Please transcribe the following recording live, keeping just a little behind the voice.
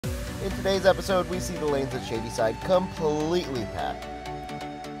In today's episode, we see the lanes at Shadyside completely packed.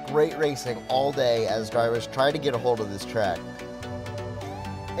 Great racing all day as drivers try to get a hold of this track.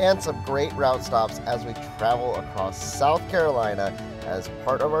 And some great route stops as we travel across South Carolina as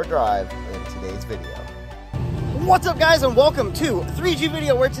part of our drive in today's video. What's up, guys, and welcome to 3G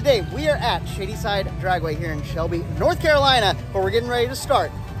Video, where today we are at Shadyside Dragway here in Shelby, North Carolina, where we're getting ready to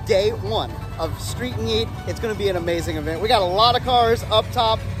start day one of Street and Yeet. It's going to be an amazing event. We got a lot of cars up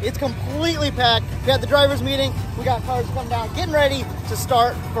top. It's completely packed. We had the drivers meeting. We got cars coming down, getting ready to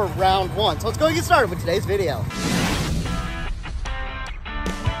start for round one. So let's go and get started with today's video.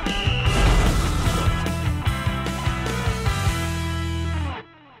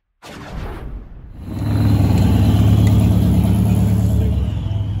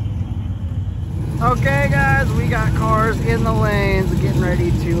 Okay, guys, we got cars in the lanes, getting ready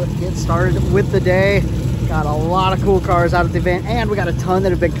to get started with the day. Got a lot of cool cars out at the event, and we got a ton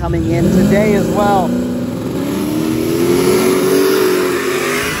that have been coming in today as well.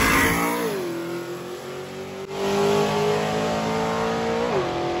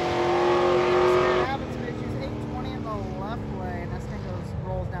 Having some issues. 820 in the left lane. This thing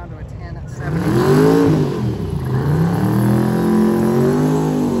rolls down to a 1070.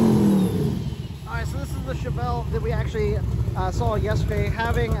 Chevelle that we actually saw yesterday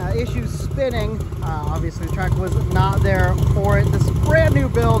having issues spinning. Obviously the track was not there for it. This brand new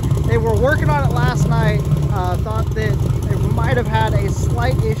build, they were working on it last night, thought that they might have had a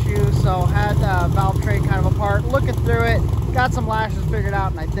slight issue, so had valve tray kind of apart, looking through it, got some lashes figured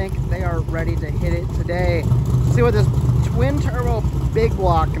out, and I think they are ready to hit it today. See what this twin turbo big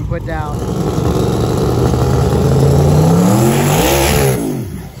block can put down.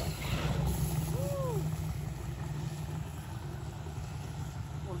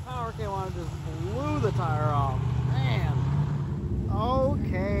 Blew the tire off, man.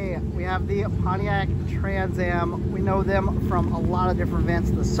 Okay, we have the Pontiac Trans Am. We know them from a lot of different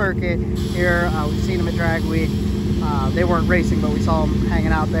events, the circuit here. We've seen them at Drag Week. They weren't racing, but we saw them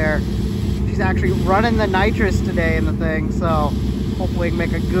hanging out there. She's actually running the nitrous today in the thing, so hopefully we can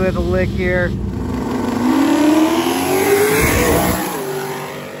make a good lick here.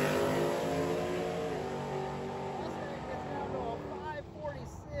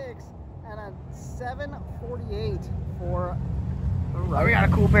 And a 748 for the ride. We got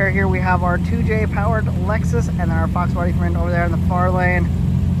a cool pair here. We have our 2J powered Lexus and then our Fox body friend over there in the far lane.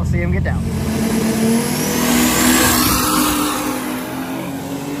 We'll see him get down.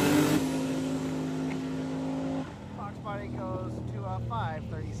 Fox body goes to a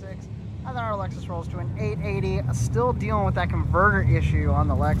 536. And then our Lexus rolls to an 880. Still dealing with that converter issue on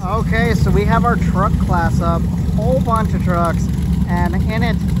the Lexus. Okay, so we have our truck class up. Whole bunch of trucks. And in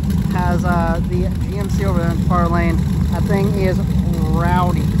it has the GMC over there in the far lane. That thing is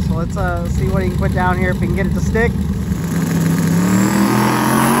rowdy. So let's see what he can put down here, if we can get it to stick.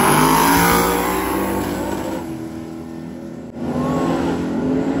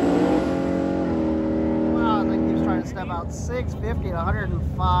 Wow, I think he was trying to step out 650 to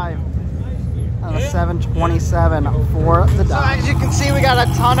 105. And a 727 for the dog. So as you can see, we got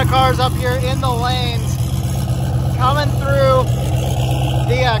a ton of cars up here in the lanes coming through.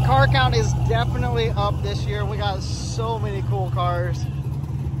 The car count is definitely up this year. We got so many cool cars.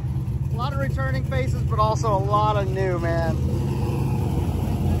 A lot of returning faces, but also a lot of new, man.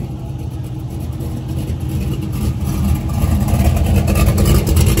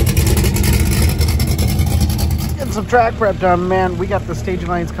 Getting some track prep done, man. We got the stage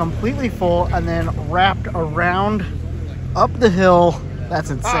lanes completely full and then wrapped around up the hill. That's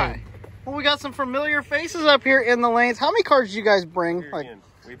insane. Hi. Well, we got some familiar faces up here in the lanes. How many cars did you guys bring?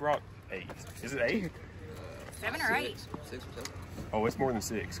 We brought 8. Is it 8? 7 or 8? 6 or 7. Oh, it's more than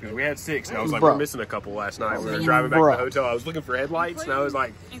 6 because we had 6, and I was like, we're missing a couple last night. We were driving back to the hotel. I was looking for headlights, and I was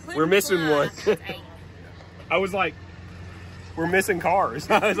like, we're missing one. I was like, we're missing cars.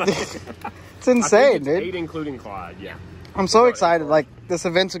 I was like, it's insane, dude. 8 including Clyde, yeah. I'm so excited. Like, this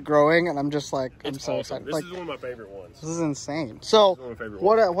event's growing, and I'm just like, I'm so excited. This like, is one of my favorite ones. This is insane. So,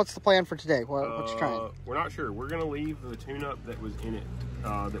 what's the plan for today? What you trying? We're not sure. We're going to leave the tune-up that was in it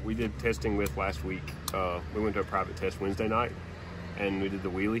that we did testing with last week. We went to a private test Wednesday night, and we did the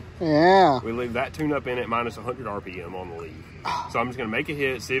wheelie. Yeah. We leave that tune-up in it minus 100 RPM on the leave. So I'm just going to make a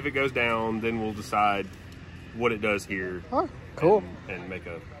hit, see if it goes down, then we'll decide what it does here. Oh, cool. And make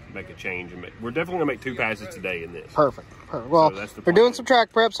a change. And we're definitely gonna make 2 passes today in this. Perfect. Well, so we're doing some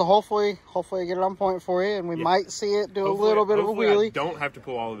track prep, so hopefully I get it on point for you, and we might see it do a little bit of a wheelie. I don't have to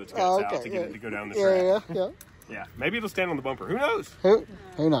pull all of its guts out to get it to go down the track. Yeah. Maybe it'll stand on the bumper. Who knows? Who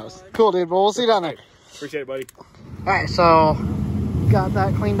knows? Cool, dude. Well, we'll see you down there. Right. Appreciate it, buddy. All right, so got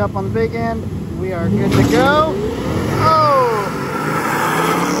that cleaned up on the big end. We are good to go. Oh!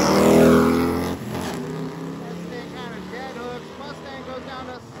 Mustang kind of dead hooks. Mustang goes down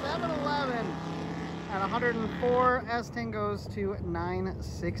to 711 at 104. S10 goes to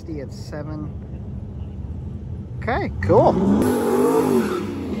 960 at 7. Okay, cool.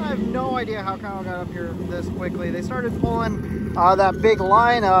 I have no idea how Kyle got up here this quickly. They started pulling that big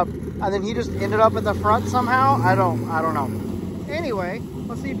line up, and then he just ended up at the front somehow. I don't know. Anyway,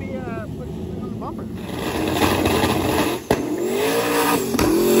 let's see if he puts something on the bumper.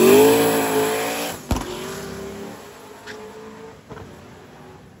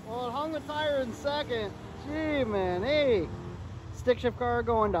 Well, it hung the tire in second. Gee, man, hey. Stick shift car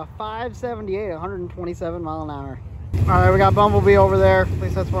going to 578, 127 mile an hour. All right, we got Bumblebee over there. At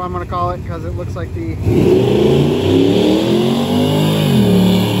least that's what I'm going to call it, because it looks like the...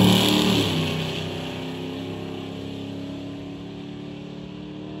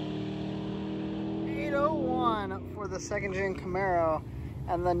 for the second gen Camaro,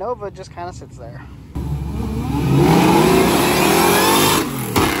 and the Nova just kind of sits there.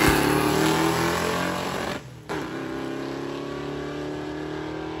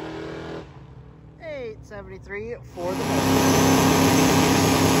 $873 for the Nova.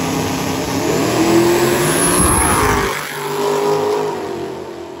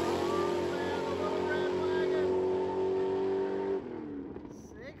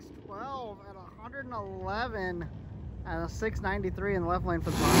 At 111 and a 693 in the left lane for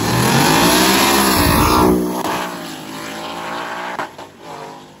the car.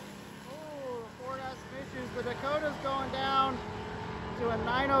 Oh, Ford has some issues. The Dakota's going down to a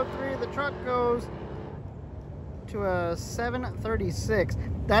 903. The truck goes to a 736.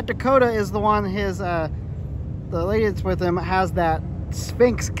 That Dakota is the one the lady that's with him has that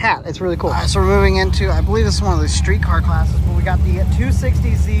Sphinx cat. It's really cool. So we're moving into, I believe this is one of those street car classes, but we got the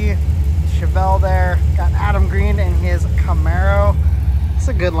 260Z Chevelle there. Got Adam Green in his Camaro. It's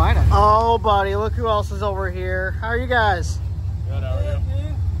a good lineup. Oh, buddy, look who else is over here. How are you guys? Good, how are you?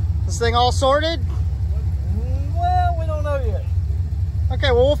 This thing all sorted? Well, we don't know yet.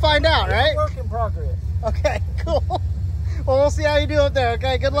 Okay, well, we'll find out, right? Work in progress. Okay, cool. Well, we'll see how you do up there,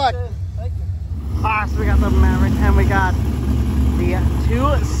 okay? Good luck. Thank you. So we got the Maverick and we got the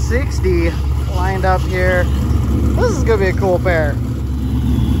 260 lined up here. This is gonna be a cool pair.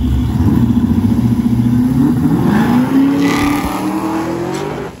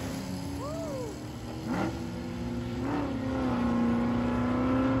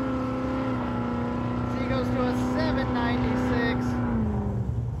 He goes to a 796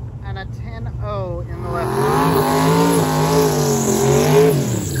 and a 10.0 in the left.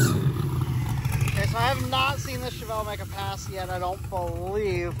 Okay, so I have not seen this Chevelle make a pass yet, I don't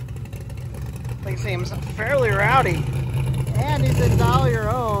believe. I think it seems fairly rowdy. And he's in dial your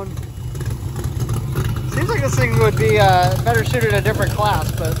own. Seems like this thing would be better suited in a different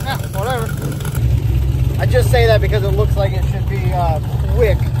class, but yeah, whatever. I just say that because it looks like it should be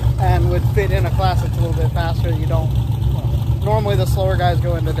quick and would fit in a class that's a little bit faster. You don't, well, normally the slower guys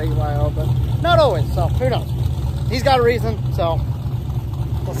go into WYO, but not always, so who knows. He's got a reason, so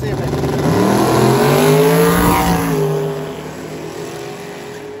we'll see if it...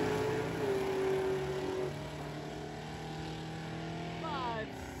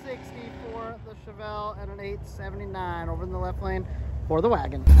 560 for the Chevelle and an 879 over in the left lane for the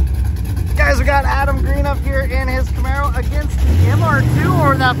wagon. Guys, we got Adam Green up here in his Camaro against the MR2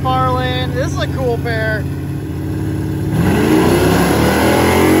 over in that far lane. This is a cool pair.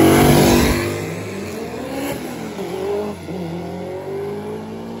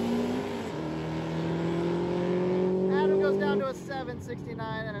 Down to a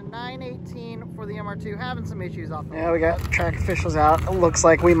 769 and a 918 for the MR2, having some issues off the Yeah, we got track officials out. It looks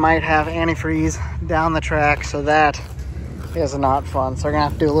like we might have antifreeze down the track, so that is not fun. So we're gonna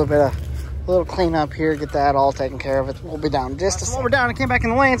have to do a little cleanup here, get that all taken care of. We'll be down just a second. We're down and came back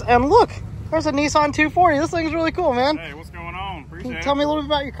in the lanes, and look, there's a Nissan 240. This thing's really cool, man. Hey, what's going on? Can you tell me a little bit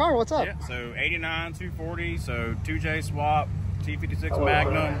about your car? What's up? Yeah, so 89 240, so 2J swap, T56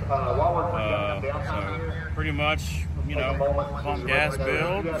 Magnum. So pretty much, you know, pump gas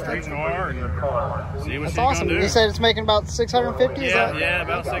build, street car, and see what That's she's awesome. gonna do. You said it's making about 650? Yeah,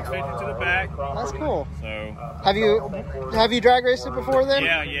 about 650 to the back. That's cool. So have you drag raced it before then?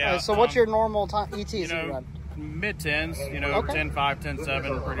 Yeah. So what's your normal time ETs you run? Mid-10s, you know, Okay. 10.5,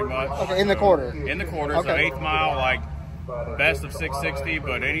 10.7 pretty much. Okay, in the quarter. In the quarter, Okay. so 8th mile, like best of 660,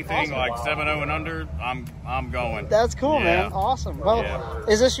 but anything like 7.0 and under, I'm going. That's cool, Yeah. man. Awesome. Well,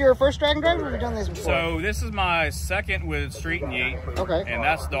 is this your first drag and drive, or have you done these before? So this is my second with Street and Yeet. Okay. And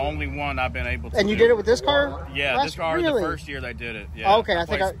that's the only one I've been able to And you do. did it with this car? Yeah, this car really? the first year they did it. Yeah. Oh, okay, I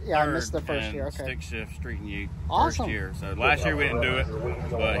think I placed missed the third first in year. Okay. Stick shift Street and Yeet. Awesome. First year. So last year we didn't do it,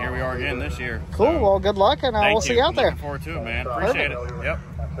 but here we are again this year. Cool. So, Well, good luck, and we'll see you out there. Looking forward to it, man. Appreciate it. Yep.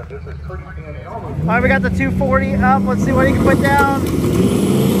 All right, we got the 240 up. Let's see what he can put down.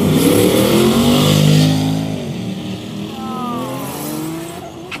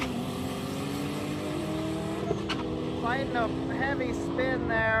 Fighting a heavy spin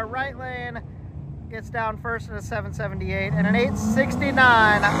there. Right lane gets down first at a 778 and an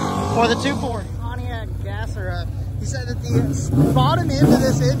 869 for the 240. Pontiac gasser. He said that the bottom end of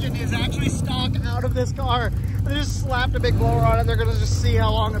this engine is actually stock out of this car. They just slapped a big blower on it. They're gonna just see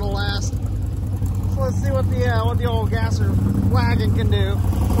how long it'll last. So let's see what the old gasser wagon can do.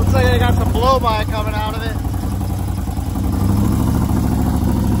 Looks like they got some blow by coming out of it.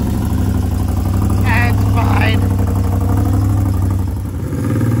 That's fine.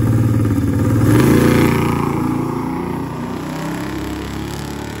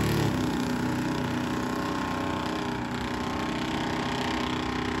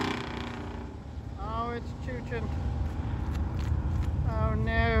 Oh, it's chooching. Oh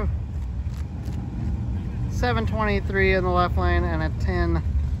no. 723 in the left lane and a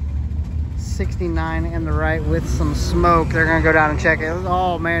 1069 in the right with some smoke. They're gonna go down and check it.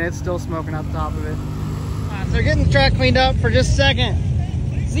 Oh man, it's still smoking out the top of it. So they're getting the track cleaned up for just a second.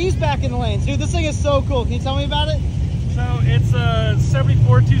 Z's back in the lanes. Dude, this thing is so cool. Can you tell me about it? So it's a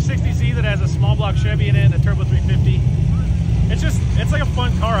 74 260Z that has a small block Chevy in it and a turbo 350. It's like a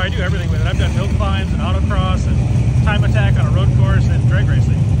fun car. I do everything with it. I've done hill climbs and autocross and time attack on a road course and drag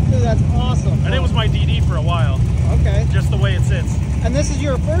racing. Dude, that's awesome. And it was my DD for a while. Okay. Just the way it sits. And this is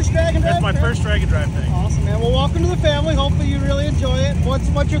your first drag and drive? That's my first drag and drive thing. Awesome, man. Well, welcome to the family. Hopefully you really enjoy it.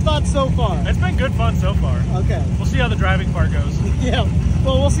 What's your thoughts so far? It's been good fun so far. Okay. We'll see how the driving part goes. Yeah.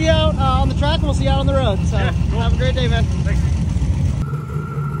 Well, we'll see you out on the track and we'll see you out on the road. So Yeah, cool. have a great day, man. Thanks.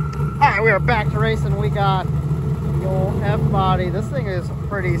 All right, we are back to racing. We got the old F-body. This thing is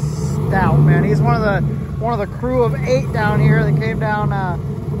pretty stout, man. He's one of the crew of 8 down here that came down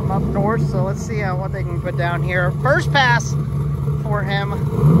from up north. So let's see what they can put down here. First pass for him.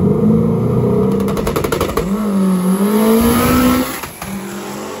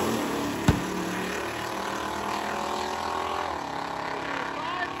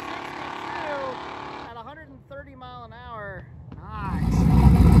 At 130 mile an hour. Nice.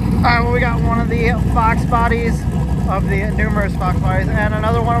 All right, well, we got one of the Fox bodies of the numerous Fox bodies and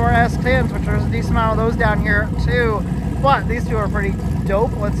another one of our S10s, which there's a decent amount of those down here too. But these two are pretty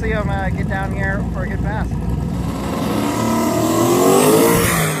dope. Let's see them get down here for a good pass.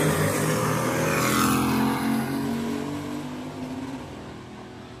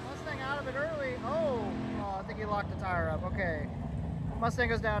 Mustang out of it early. Oh, I think he locked the tire up. Okay. Mustang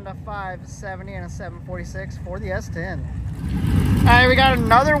goes down to 570 and a 746 for the S10. All right, we got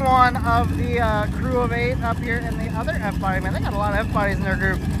another one of the crew of 8 up here in the other F-body. Man, they got a lot of F-bodies in their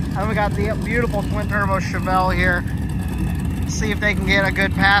group. And we got the beautiful twin turbo Chevelle here. See if they can get a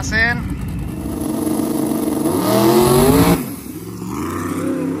good pass in.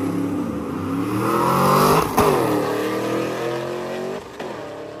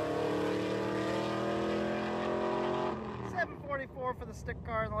 For the stick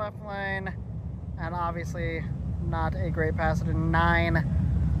car in the left lane, and obviously not a great pass at a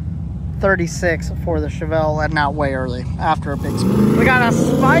 936 for the Chevelle, letting out way early after a big sprint. We got a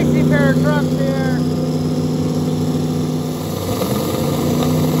spicy pair of trucks here.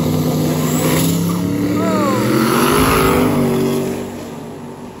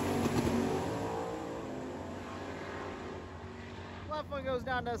 One goes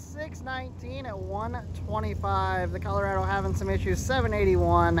down to 619 at 125. The Colorado having some issues.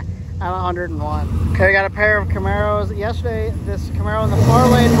 781 at 101. Okay, we got a pair of Camaros. Yesterday, this Camaro in the far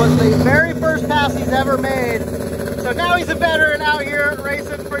lane was the very first pass he's ever made. So now he's a veteran out here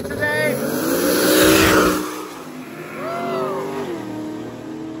racing for today.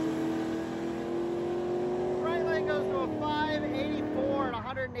 Right lane goes to a 584 at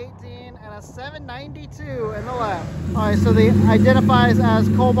 118 and a 792 in the left. All right, so the identifies as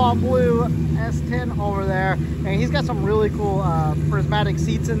Cobalt Blue S10 over there, and he's got some really cool prismatic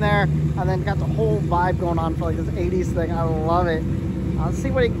seats in there, and then got the whole vibe going on for like this 80s thing. I love it. Let's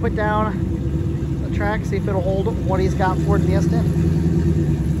see what he can put down the track, see if it'll hold what he's got for the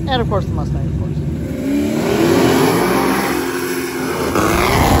S10, and of course the Mustang, of course.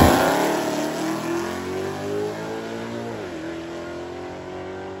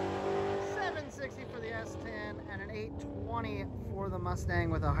 360 for the S10 and an 820 for the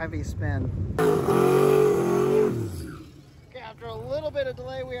Mustang with a heavy spin. Okay, after a little bit of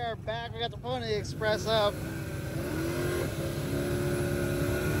delay, we are back. We got the Pony Express up.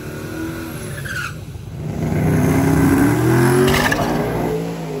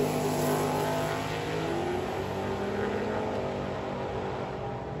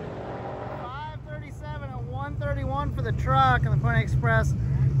 For the truck and the Pony Express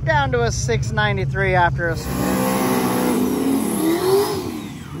down to a 693 after a spin.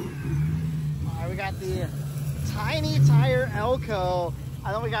 Alright, we got the Tiny Tire Elko.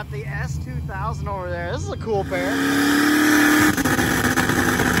 I think we got the S2000 over there. This is a cool pair.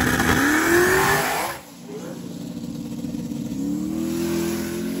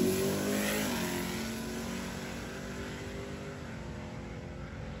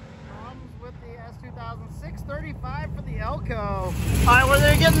 635 for the Elko. All right, well,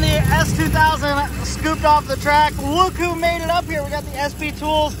 they're getting the S2000 scooped off the track. Look who made it up here. We got the SP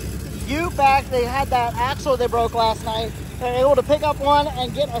Tools Ute back. They had that axle they broke last night. They're able to pick up one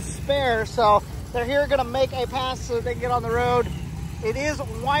and get a spare. So they're here going to make a pass so that they can get on the road. It is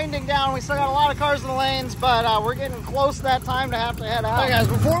winding down. We still got a lot of cars in the lanes, but we're getting close to that time to have to head out. All right, guys,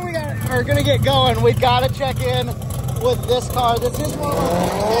 before we are going to get going, we got to check in with this car. This is one of our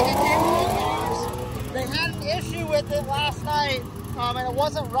They had an issue with it last night, and it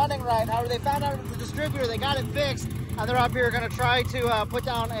wasn't running right. However, they found out at the distributor, they got it fixed, and they're up here going to try to put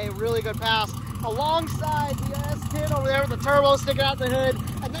down a really good pass alongside the S10 over there with the turbo sticking out the hood.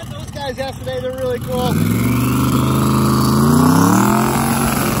 I met those guys yesterday. They're really cool.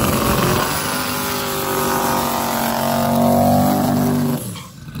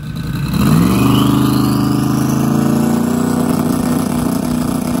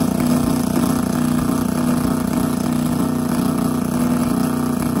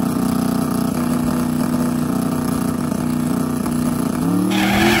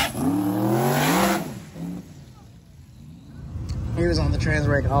 He was on the trans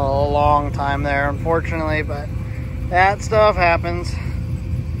brake a long time there, unfortunately, but that stuff happens.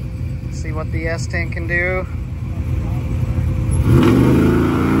 Let's see what the S10 can do.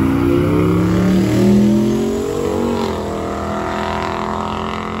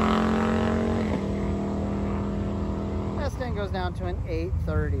 S10 goes down to an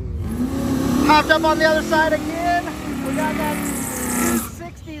 830. Hopped up on the other side again. We got that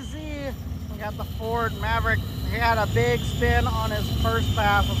 260Z. We got the Ford Maverick. He had a big spin on his first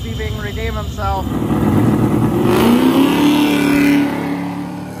pass. Let's see if he can redeem himself.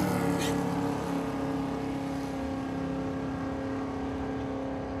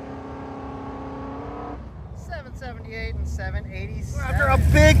 $778 and $787. After a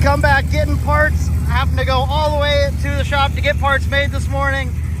big comeback, getting parts, happened to go all the way to the shop to get parts made this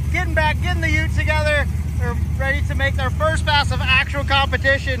morning. Getting back, getting the Ute together. They're ready to make their first pass of actual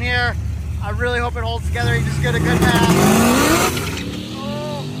competition here. I really hope it holds together. He just got a good pass.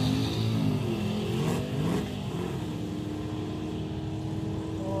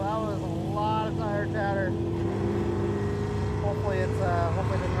 Oh, that was a lot of tire chatter. Hopefully it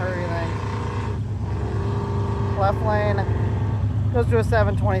didn't hurt anything. Left lane goes to a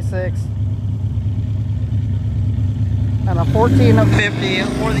 726 and a 1450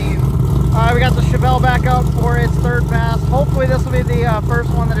 for the Ute. All right, we got the Chevelle back up for its third pass. Hopefully this will be the first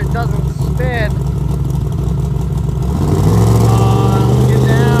one that it doesn't spin. Get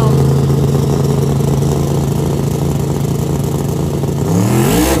down.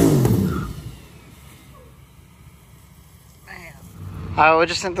 Man. We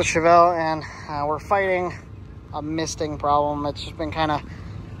just sent the Chevelle and we're fighting a misting problem. It's just been kind of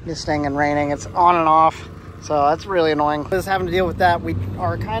misting and raining. It's on and off, so that's really annoying. Just having to deal with that. We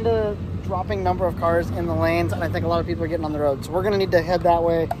are kind of dropping number of cars in the lanes, and I think a lot of people are getting on the road, so we're gonna need to head that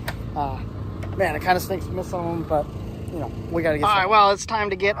way. Man, it kind of stinks to miss some of them, but you know, we gotta get all right, well, it's time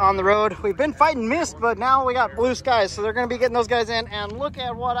to get on the road. We've been fighting mist, but now we got blue skies, so they're gonna be getting those guys in. And look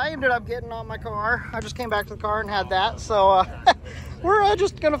at what I ended up getting on my car. I just came back to the car and had that, so we're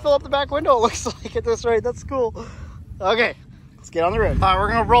just gonna fill up the back window, it looks like, at this rate. That's cool. Okay, let's get on the road. All right, we're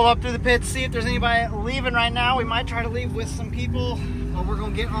gonna roll up through the pits, see if there's anybody leaving right now. We might try to leave with some people. We're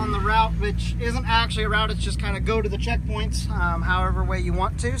gonna get on the route, which isn't actually a route. It's just kind of go to the checkpoints, however way you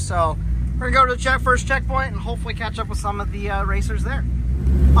want to. So we're gonna go to the first checkpoint and hopefully catch up with some of the racers there.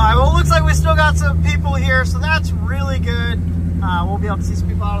 All right, well, it looks like we still got some people here, so that's really good. We'll be able to see some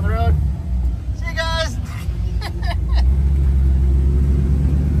people out on the road. See you guys.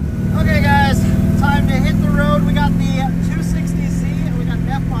 Okay, guys, time to hit the road. We got the 260Z and we got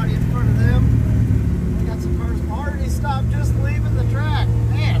Def Body in front of them. We got some cars already stopped just leaving the track.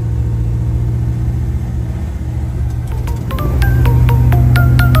 Man,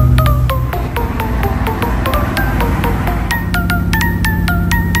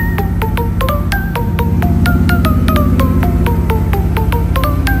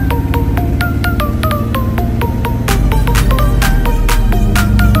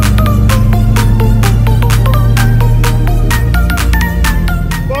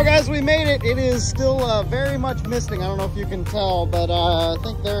 misting. I don't know if you can tell, but I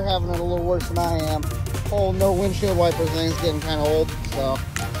think they're having it a little worse than I am. Whole no windshield wiper thing's getting kind of old, so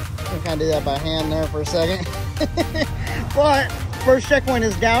I'm gonna kind of do that by hand there for a second. But first checkpoint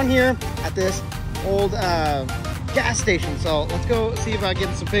is down here at this old gas station. So let's go see if I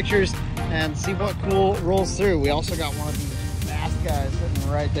get some pictures and see what cool rolls through. We also got one of these fast guys sitting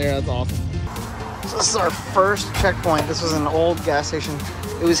right there. That's awesome. So this is our first checkpoint. This was an old gas station.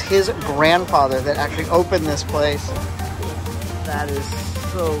 It was his grandfather that actually opened this place. That is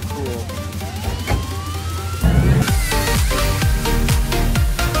so cool.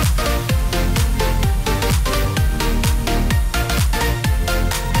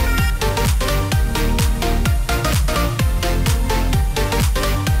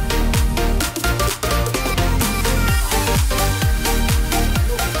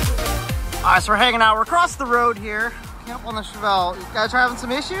 All right, so we're hanging out. We're across the road here. Camp on the Chevelle. You guys are having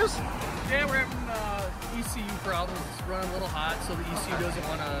some issues? Yeah, we're having ECU problems. It's running a little hot, so the ECU doesn't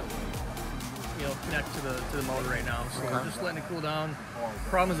want to, connect to the motor right now. So we're just letting it cool down.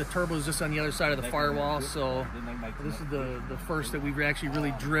 Problem is the turbo is just on the other side of the firewall. So this is the first that we've actually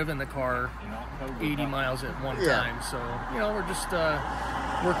really driven the car 80 miles at one time. So we're just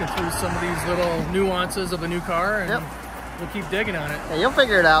working through some of these little nuances of a new car, and we'll keep digging on it. Yeah, you'll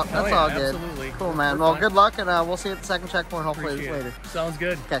figure it out. That's all good. Absolutely. Cool, man. Well, good luck, and we'll see you at the second checkpoint hopefully later. Sounds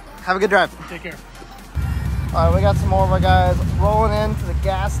good. Okay, have a good drive. Take care. All right, we got some more of our guys rolling into the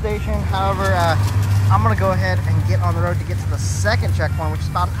gas station. However, I'm gonna go ahead and get on the road to get to the second checkpoint, which is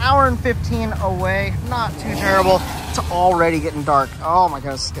about an hour and 15 away. Not too terrible. It's already getting dark. Oh my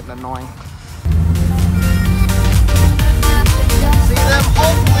gosh, it's getting annoying. See them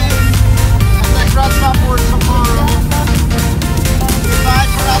hopefully at the next route stop for tomorrow. Goodbye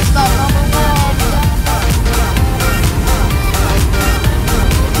for route stop number 1.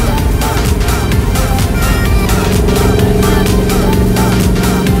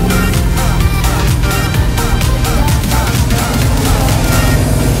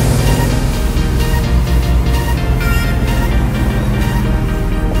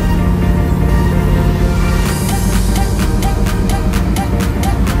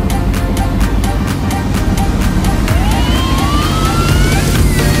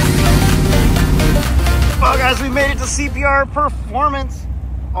 We made it to CPR Performance,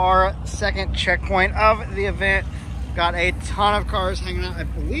 our second checkpoint of the event. Got a ton of cars hanging out. I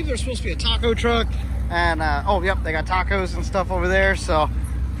believe there's supposed to be a taco truck, and oh yep, they got tacos and stuff over there, so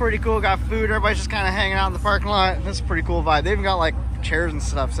pretty cool. Got food. Everybody's just kind of hanging out in the parking lot. This is a pretty cool vibe. They even got like chairs and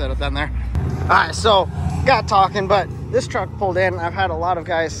stuff set up down there. All right, so got talking, but this truck pulled in. I've had a lot of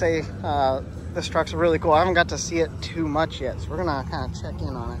guys say this truck's really cool. I haven't got to see it too much yet, so we're gonna kind of check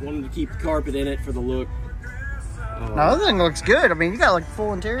in on it. Wanted to keep the carpet in it for the look. No, this thing looks good. I mean, you got like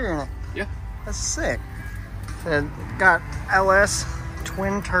full interior in it. Yeah. That's sick. It got LS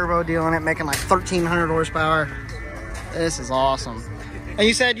twin turbo deal in it, making like 1,300 horsepower. This is awesome. And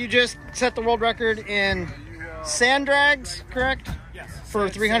you said you just set the world record in sand drags, correct? Yes. For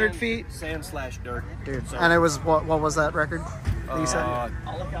 300 feet? Sand/dirt. Dude, so, and it was, what was that record that you said?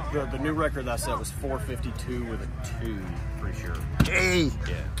 The new record that I set was 452 with a 2, pretty sure. Gee.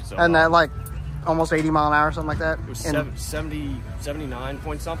 Yeah. So, and that like almost 80 mile an hour, something like that? It was 79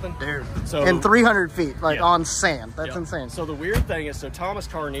 point something. Dude. So, in 300 feet, like on sand. That's insane. So the weird thing is, so Thomas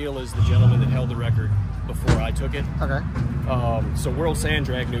Carneal is the gentleman that held the record before I took it. Okay. So World Sand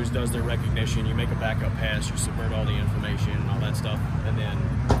Drag News does their recognition. You make a backup pass, you subvert all the information and all that stuff, and then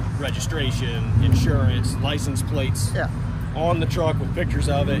registration, insurance, license plates on the truck with pictures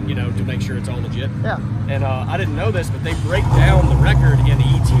of it, to make sure it's all legit. Yeah. And I didn't know this, but they break down the record in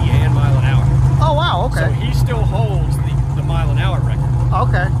ET and mile an hour. Oh wow, okay. So he still holds the mile an hour record.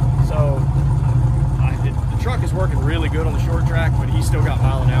 Okay. So the truck is working really good on the short track, but he's still got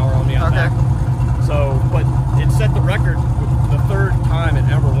mile an hour on the outback. So, but it set the record the third time it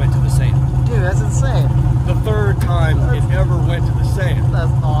ever went to the sand. Dude, that's insane. The third time it ever went to the sand.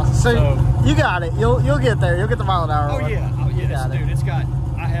 That's awesome. So you got it. You'll get there. You'll get the mile an hour. Oh yeah. Oh yeah. Dude, it's got.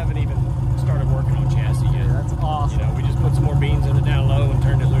 I haven't even started working on chassis yet. Dude, that's awesome. We just put some more beans in it down low and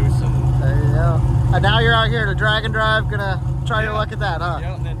turned it loose, and there you go. And now you're out here to drag and drive. Gonna try your luck at that, huh?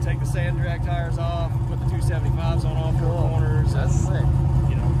 Yeah. And then take the sand drag tires off, put the 275s on all 4 corners. That's sick.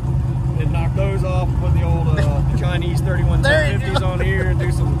 Then knock those off, put the old the Chinese 31-1050s on here, and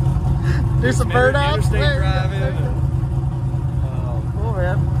do some burnouts, interstate driving. Cool,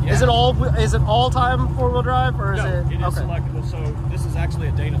 man. Yeah. Is it all time 4-wheel drive, or is it? It is selectable. So this is actually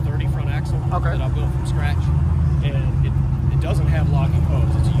a Dana 30 front axle that I built from scratch, and it doesn't have locking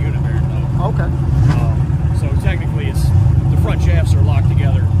hubs. It's a unit bearing hub. Okay. So technically, it's the front shafts are locked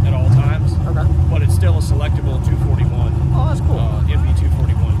together at all times. Okay. But it's still a selectable 241. Oh, that's cool. NV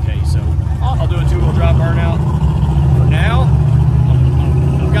 241K. So I'll do a 2-wheel drive burnout. For now,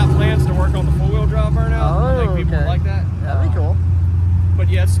 I've got plans to work on the 4-wheel drive burnout. Oh, I think people okay. like that. That'd be cool. But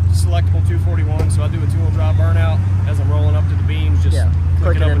yeah, it's selectable 241, so I do a 2-wheel drive burnout as I'm rolling up to the beams, just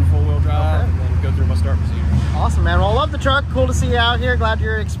click it up in 4-wheel drive, and then go through my start procedure. Awesome, man. Well, I love the truck. Cool to see you out here. Glad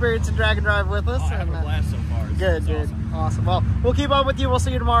you're experiencing drag and drive with us. I have a blast so far. Good, dude. Awesome. Well, we'll keep up with you. We'll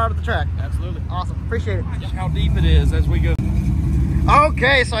see you tomorrow out at the track. Absolutely. Awesome. Appreciate it. Just how deep it is as we go.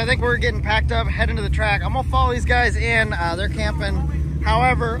 Okay, so I think we're getting packed up, heading to the track. I'm gonna follow these guys in. They're camping.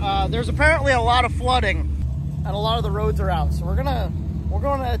 However, there's apparently a lot of flooding, and a lot of the roads are out. So we're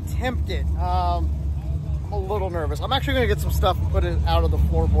gonna attempt it. I'm a little nervous. I'm actually gonna get some stuff and put it out of the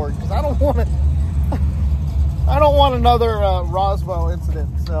floorboard because I don't want it. I don't want another Roswell incident.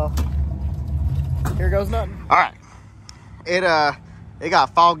 So here goes nothing. All right, it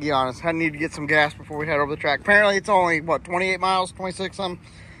got foggy on us. I need to get some gas before we head over the track. Apparently it's only, what, 28 miles, 26 something?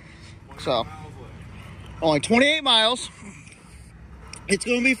 So, only 28 miles. It's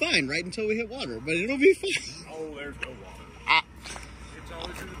going to be fine right until we hit water, but it'll be fine. Oh, there's no water. It's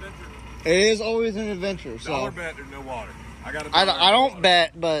always an adventure. It is always an adventure. So Dollar bet there's no water. I don't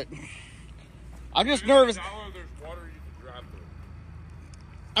bet, but I'm just nervous. There's water you can drive through.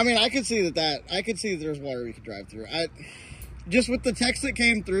 I mean, I could see that there's water we could drive through. Just with the text that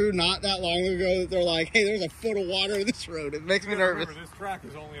came through not that long ago, that they're like, hey, there's a foot of water in this road. It makes me nervous. Remember, this track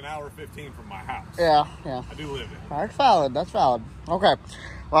is only an hour 15 from my house. Yeah. I do live there. That's valid. That's valid. Okay.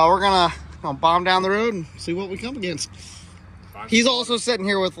 Well, we're gonna bomb down the road and see what we come against. He's also sitting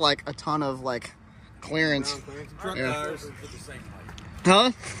here with like a ton of like clearance. Truck tires are the same height.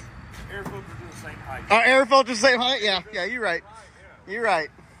 Huh? Air filters are the same height. Air filters same height? Yeah, you're right. You're right.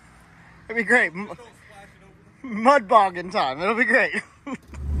 It'd be great. Mud bogging time. It'll be great.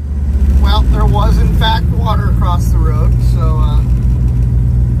 Well, there was in fact water across the road, so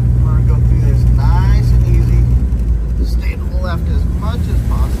we're gonna go through this nice and easy. Stay to the left as much as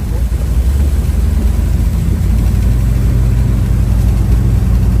possible.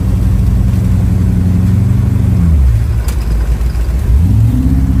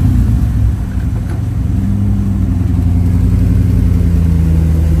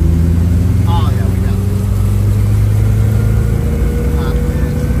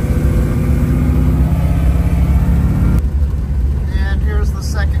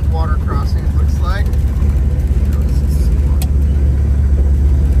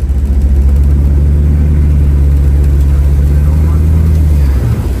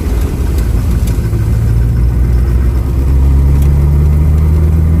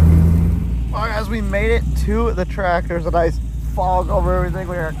 To the track, there's a nice fog over everything.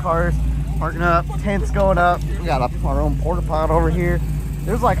 We got cars parking up, tents going up. We got our own porta potty over here.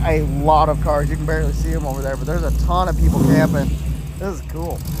 There's like a lot of cars. You can barely see them over there, but there's a ton of people camping. This is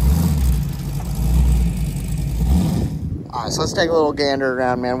cool. All right, so let's take a little gander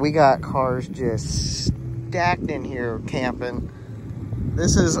around, man. We got cars just stacked in here camping.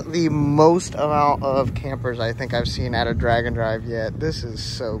 This is the most amount of campers I think I've seen at a drag and drive yet. This is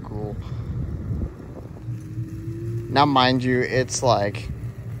so cool. Now, mind you, it's like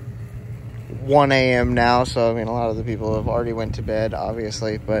 1 a.m. now, so I mean, a lot of the people have already went to bed,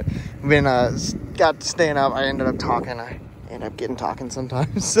 obviously, but been got staying up. I ended up talking. I end up getting talking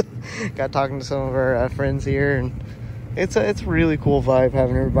sometimes. Got talking to some of our friends here, and it's a really cool vibe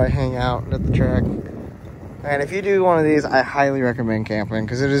having everybody hang out at the track. And if you do one of these, I highly recommend camping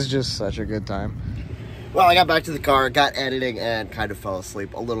because it is just such a good time. Well, I got back to the car, got editing, and kind of fell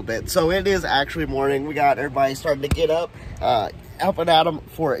asleep a little bit. So it is actually morning. We got everybody starting to get up, helping Adam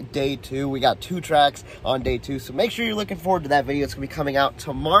for day 2. We got 2 tracks on day 2. So make sure you're looking forward to that video. It's going to be coming out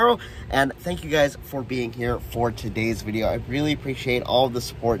tomorrow. And thank you guys for being here for today's video. I really appreciate all of the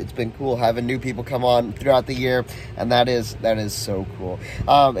support. It's been cool having new people come on throughout the year. And that is so cool.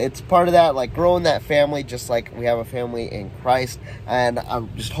 It's part of that, like growing that family, just like we have a family in Christ. And I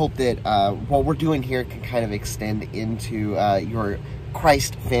just hope that what we're doing here can kind of extend into your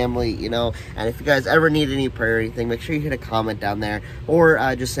Christ family, you know. And if you guys ever need any prayer or anything, make sure you hit a comment down there, or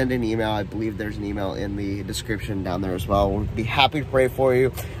just send an email. I believe there's an email in the description down there as well. We'll be happy to pray for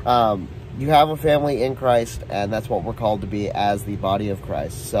you. You have a family in Christ, and that's what we're called to be as the body of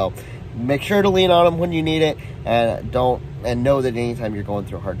Christ. So make sure to lean on them when you need it, and know that anytime you're going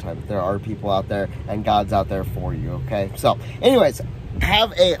through a hard time, there are people out there, and God's out there for you. Okay, so anyways,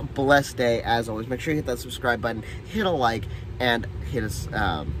 have a blessed day. As always, make sure you hit that subscribe button, hit a like, and hit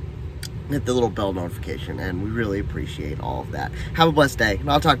the little bell notification, and we really appreciate all of that. Have a blessed day,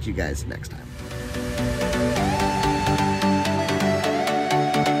 and I'll talk to you guys next time.